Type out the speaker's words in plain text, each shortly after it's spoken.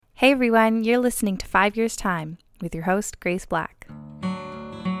Hey everyone, you're listening to 5 Years Time with your host, Grace Black.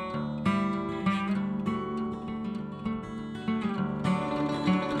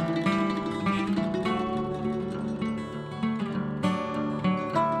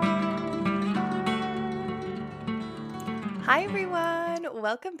 Hi everyone,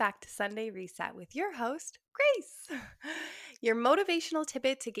 welcome back to Sunday Reset with your host, Grace. Your motivational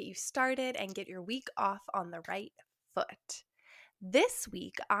tidbit to get you started and get your week off on the right foot. This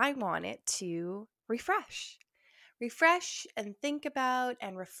week, I wanted to refresh and think about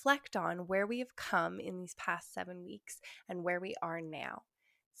and reflect on where we have come in these past 7 weeks and where we are now.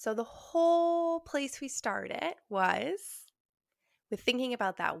 So the whole place we started was with thinking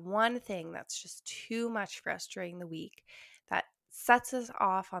about that one thing that's just too much for us during the week that sets us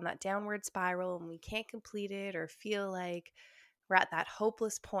off on that downward spiral and we can't complete it or feel like we're at that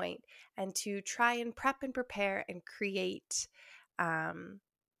hopeless point, and to try and prep and prepare and create a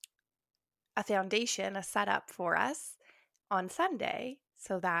foundation, a setup for us on Sunday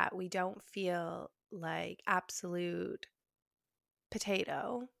so that we don't feel like absolute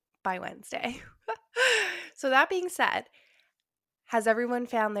potato by Wednesday. So that being said, has everyone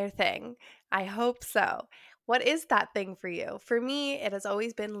found their thing? I hope so. What is that thing for you? For me, it has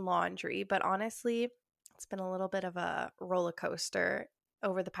always been laundry, but honestly, it's been a little bit of a roller coaster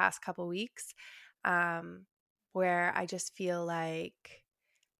over the past couple weeks, where I just feel like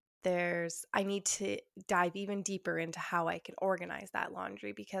I need to dive even deeper into how I can organize that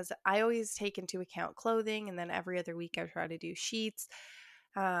laundry, because I always take into account clothing, and then every other week I try to do sheets.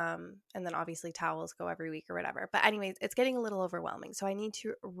 And then obviously towels go every week or whatever. But anyways, it's getting a little overwhelming. So I need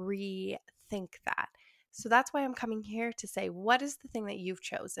to rethink that. So that's why I'm coming here to say, what is the thing that you've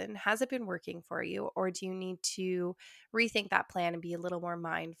chosen? Has it been working for you? Or do you need to rethink that plan and be a little more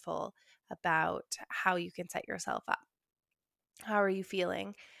mindful about how you can set yourself up? How are you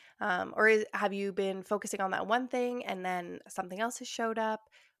feeling? Have you been focusing on that one thing and then something else has showed up?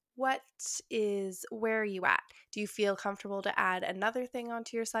 Where are you at? Do you feel comfortable to add another thing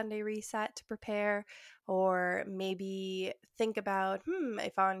onto your Sunday reset to prepare? Or maybe think about,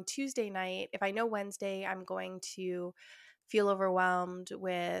 if on Tuesday night, if I know Wednesday I'm going to feel overwhelmed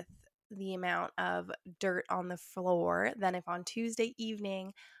with the amount of dirt on the floor, then if on Tuesday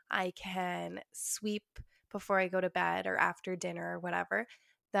evening I can sweep before I go to bed or after dinner or whatever,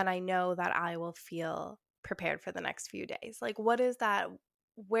 then I know that I will feel prepared for the next few days. Like, what is that?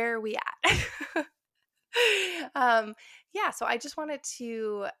 Where are we at? So I just wanted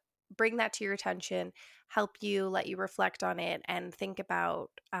to bring that to your attention, help you, let you reflect on it, and think about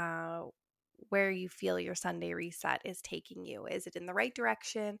where you feel your Sunday reset is taking you. Is it in the right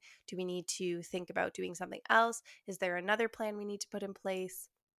direction? Do we need to think about doing something else? Is there another plan we need to put in place?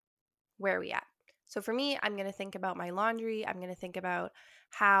 Where are we at? So for me, I'm going to think about my laundry. I'm going to think about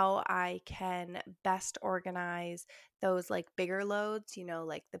how I can best organize those like bigger loads,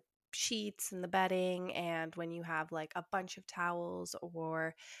 like the sheets and the bedding, and when you have like a bunch of towels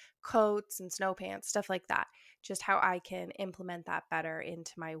or coats and snow pants, stuff like that. Just how I can implement that better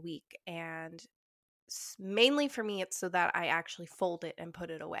into my week. And mainly for me, it's so that I actually fold it and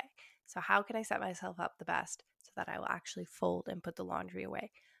put it away. So how can I set myself up the best so that I will actually fold and put the laundry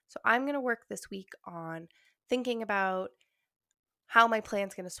away? So I'm going to work this week on thinking about how my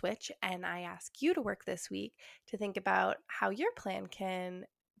plan's going to switch. And I ask you to work this week to think about how your plan can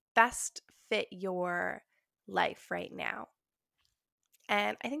best fit your life right now.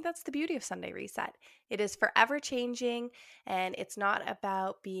 And I think that's the beauty of Sunday Reset. It is forever changing, and it's not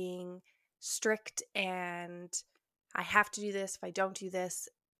about being strict and I have to do this. If I don't do this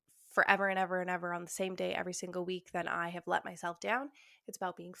forever and ever and ever on the same day every single week, then I have let myself down. It's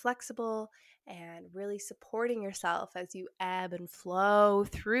about being flexible and really supporting yourself as you ebb and flow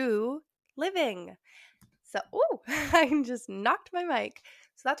through living. So, I just knocked my mic.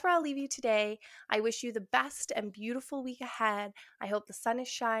 So that's where I'll leave you today. I wish you the best and beautiful week ahead. I hope the sun is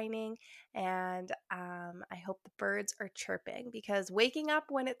shining, and I hope the birds are chirping, because waking up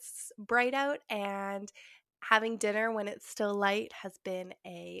when it's bright out and having dinner when it's still light has been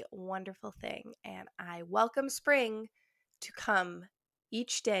a wonderful thing. And I welcome spring to come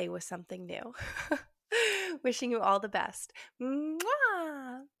each day with something new. Wishing you all the best.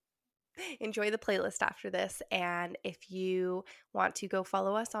 Mwah! Enjoy the playlist after this, and if you want to go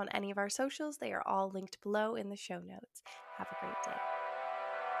follow us on any of our socials, they are all linked below in the show notes. Have a great day.